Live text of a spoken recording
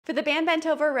For the band bent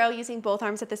over row using both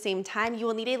arms at the same time, you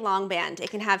will need a long band. It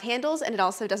can have handles and it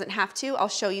also doesn't have to. I'll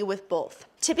show you with both.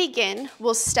 To begin,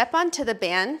 we'll step onto the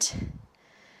band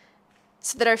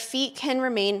so that our feet can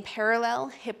remain parallel,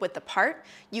 hip width apart.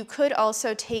 You could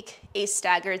also take a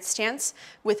staggered stance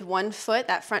with one foot,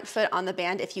 that front foot on the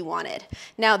band if you wanted.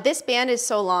 Now this band is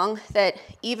so long that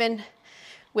even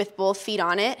with both feet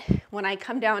on it, when I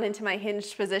come down into my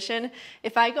hinged position,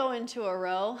 if I go into a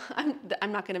row,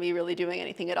 I'm not gonna be really doing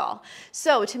anything at all.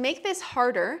 So to make this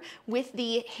harder with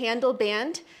the handle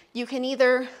band, you can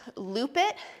either loop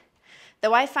it,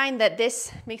 though I find that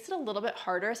this makes it a little bit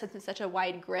harder since it's such a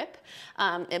wide grip.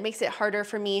 It makes it harder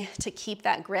for me to keep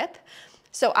that grip.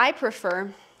 So I prefer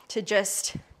to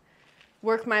just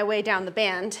work my way down the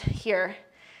band here,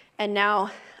 and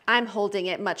now I'm holding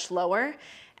it much lower.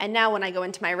 And now when I go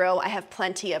into my row, I have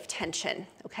plenty of tension,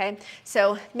 okay?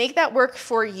 So make that work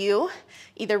for you,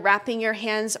 either wrapping your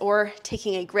hands or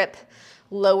taking a grip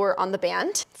lower on the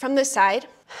band. From this side,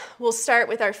 we'll start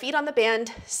with our feet on the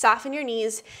band, soften your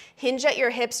knees, hinge at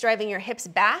your hips, driving your hips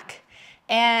back,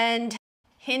 and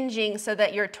hinging so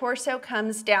that your torso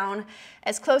comes down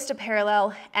as close to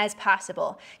parallel as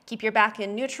possible. Keep your back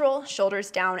in neutral, shoulders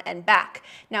down and back.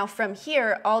 Now from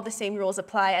here, all the same rules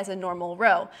apply as a normal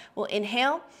row. We'll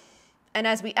inhale, and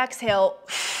as we exhale,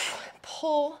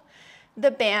 pull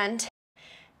the band,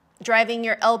 driving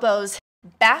your elbows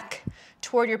back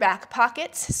toward your back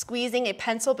pockets, squeezing a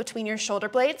pencil between your shoulder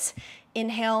blades.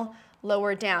 Inhale,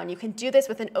 lower down. You can do this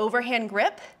with an overhand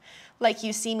grip, like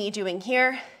you see me doing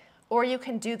here, or you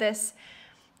can do this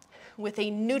with a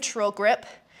neutral grip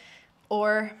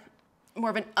or more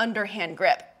of an underhand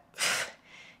grip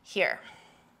here.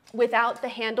 Without the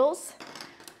handles,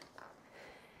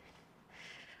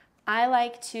 I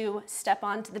like to step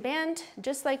onto the band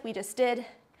just like we just did.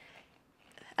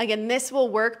 Again, this will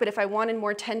work, but if I wanted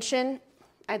more tension,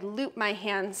 I'd loop my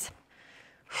hands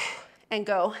and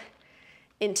go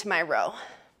into my row.